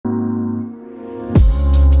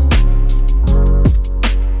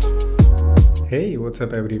Hey, what's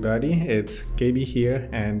up everybody? It's KB here,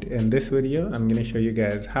 and in this video I'm going to show you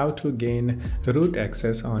guys how to gain root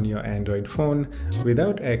access on your Android phone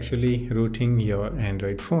without actually rooting your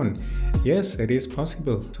Android phone. Yes, it is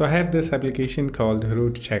possible. So I have this application called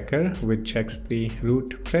Root Checker, which checks the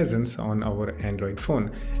root presence on our Android phone,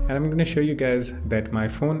 and I'm going to show you guys that my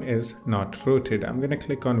phone is not rooted. I'm going to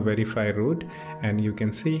click on verify root and you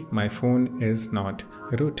can see my phone is not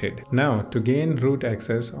rooted. Now to gain root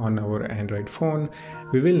access on our Android phone,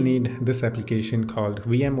 we will need this application called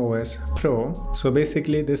VMOS Pro. So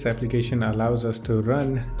basically this application allows us to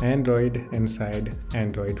run Android inside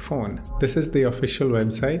Android phone. This is the official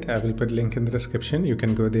website. I will put link in the description. You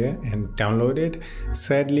can go there and download it.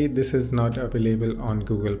 Sadly, this is not available on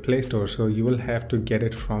Google Play Store, so you will have to get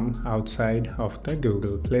it from outside of the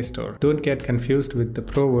Google Play Store. Don't get confused with the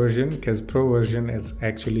Pro version, because Pro version is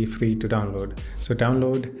actually free to download. So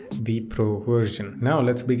download the Pro version. Now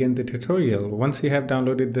let's begin the tutorial. Once you have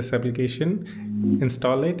downloaded this application,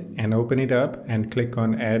 install it and open it up and click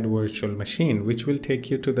on Add Virtual Machine, which will take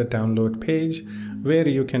you to the download page where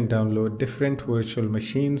you can download different virtual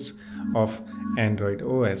machines of Android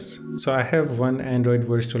OS. So I have one Android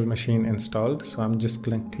virtual machine installed, so I'm just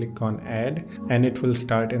click on Add and it will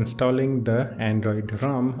start installing the Android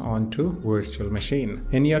ROM onto virtual machine.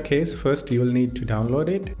 In your case, first you will need to download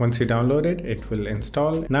it. Once you download it, it will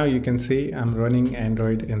install. Now you can see I'm running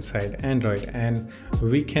Android inside Android, and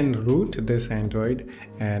we can root this Android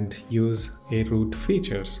and use a root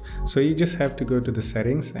features. So you just have to go to the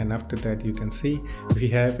settings, and after that you can see we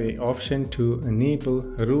have a option to enable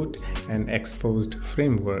root and exposed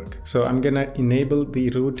framework. So I'm gonna enable the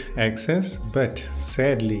root access, but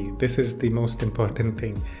sadly this is the most important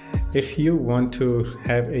thing. If you want to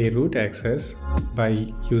have a root access by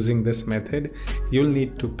using this method, you'll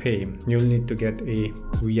need to pay. You'll need to get a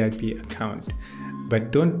VIP account.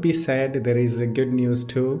 But don't be sad, there is a good news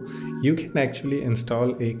too. You can actually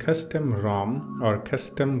install a custom ROM or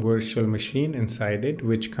custom virtual machine inside it,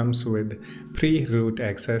 which comes with pre-root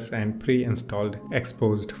access and pre-installed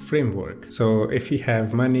exposed framework. So if you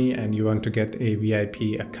have money and you want to get a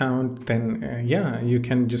VIP account, then yeah, you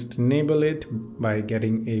can just enable it by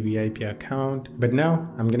getting a VIP account. But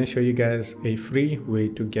now I'm gonna show you guys a free way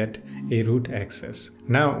to get a root access.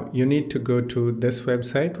 Now you need to go to this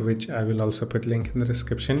website, which I will also put link in the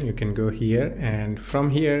description. You can go here, and from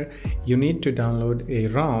here you need to download a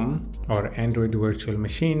ROM or Android virtual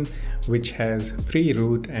machine which has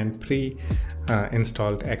pre-root and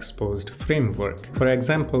pre-installed exposed framework. For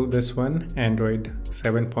example, this one, Android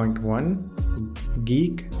 7.1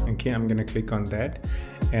 Geek. Okay, I'm gonna click on that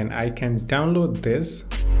and I can download this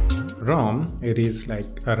ROM. It is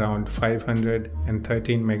like around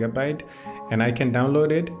 513 megabyte, and I can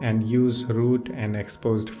download it and use root and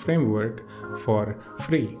exposed framework for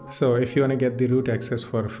free. So if you want to get the root access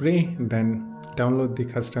for free, then download the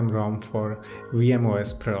custom ROM for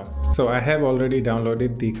VMOS Pro. So I have already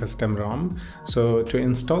downloaded the custom ROM. So to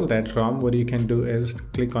install that ROM, what you can do is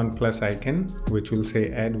click on plus icon, which will say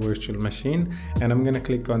add virtual machine, and I'm going to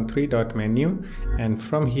click on three-dot menu, and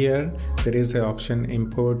from here there is an option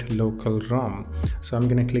import local ROM. So I'm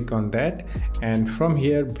going to click on that, and from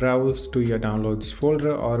here browse to your downloads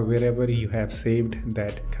folder or wherever you have saved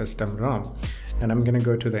that custom ROM. And I'm gonna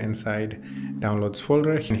go to the inside downloads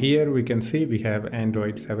folder, and here we can see we have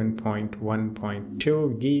Android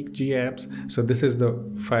 7.1.2 Geek GApps. So this is the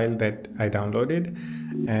file that I downloaded,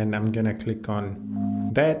 and I'm gonna click on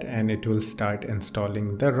that and it will start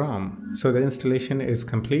installing the ROM. So the installation is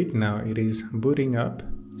complete. Now it is booting up,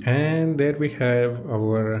 and there we have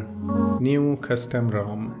our new custom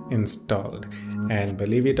ROM installed, and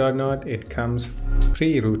believe it or not, it comes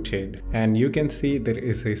pre-rooted, and you can see there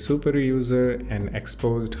is a super user and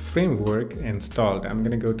exposed framework installed. I'm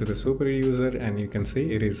gonna go to the super user and you can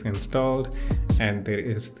see it is installed, and there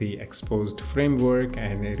is the exposed framework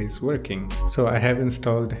and it is working. So I have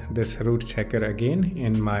installed this root checker again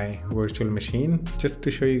in my virtual machine just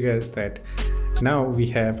to show you guys that now we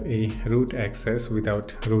have a root access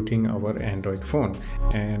without rooting our Android phone.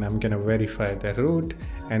 And I'm gonna verify the root,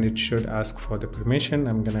 and it should ask for the permission.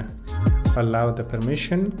 I'm gonna allow the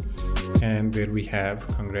permission, and there we have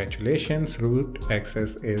congratulations, root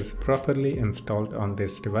access is properly installed on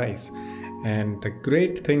this device. And the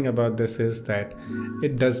great thing about this is that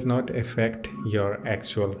it does not affect your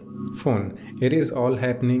actual phone. It is all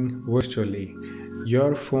happening virtually.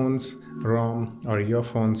 Your phone's ROM or your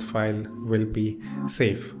phone's file will be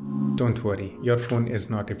safe. don't worry, your phone is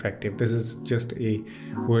not effective. This is just a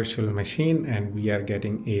virtual machine and we are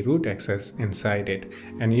getting a root access inside it.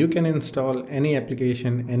 And you can install any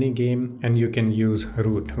application, any game, and you can use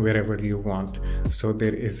root wherever you want. So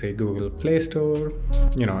there is a Google Play Store.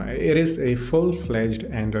 It is a full-fledged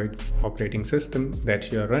Android operating system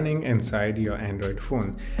that you are running inside your Android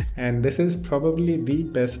phone. And this is probably the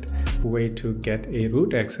best way to get a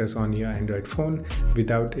root access on your Android phone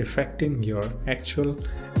without affecting your actual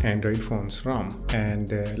Android phone's ROM.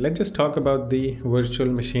 And let's just talk about the virtual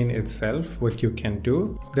machine itself, what you can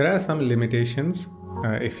do. There are some limitations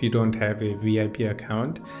if you don't have a VIP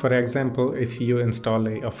account. For example, if you install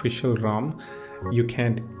a official ROM, you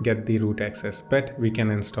can't get the root access, but we can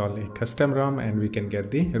install a custom ROM and we can get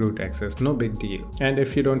the root access, no big deal. And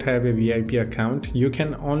if you don't have a VIP account, you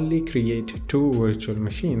can only create 2 virtual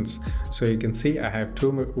machines. So you can see I have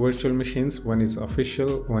 2 virtual machines, one is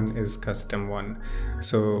official, one is custom one.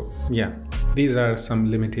 So yeah, these are some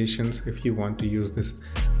limitations if you want to use this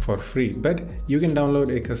for free, but you can download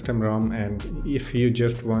a custom ROM, and if you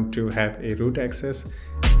just want to have a root access,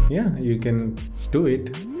 yeah, you can do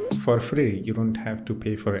it for free. You don't have to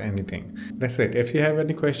pay for anything. That's it. If you have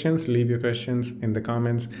any questions, leave your questions in the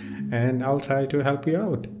comments and I'll try to help you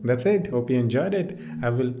out. That's it. Hope you enjoyed it. I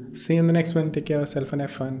will see you in the next one. Take care of yourself and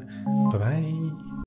have fun. Bye bye.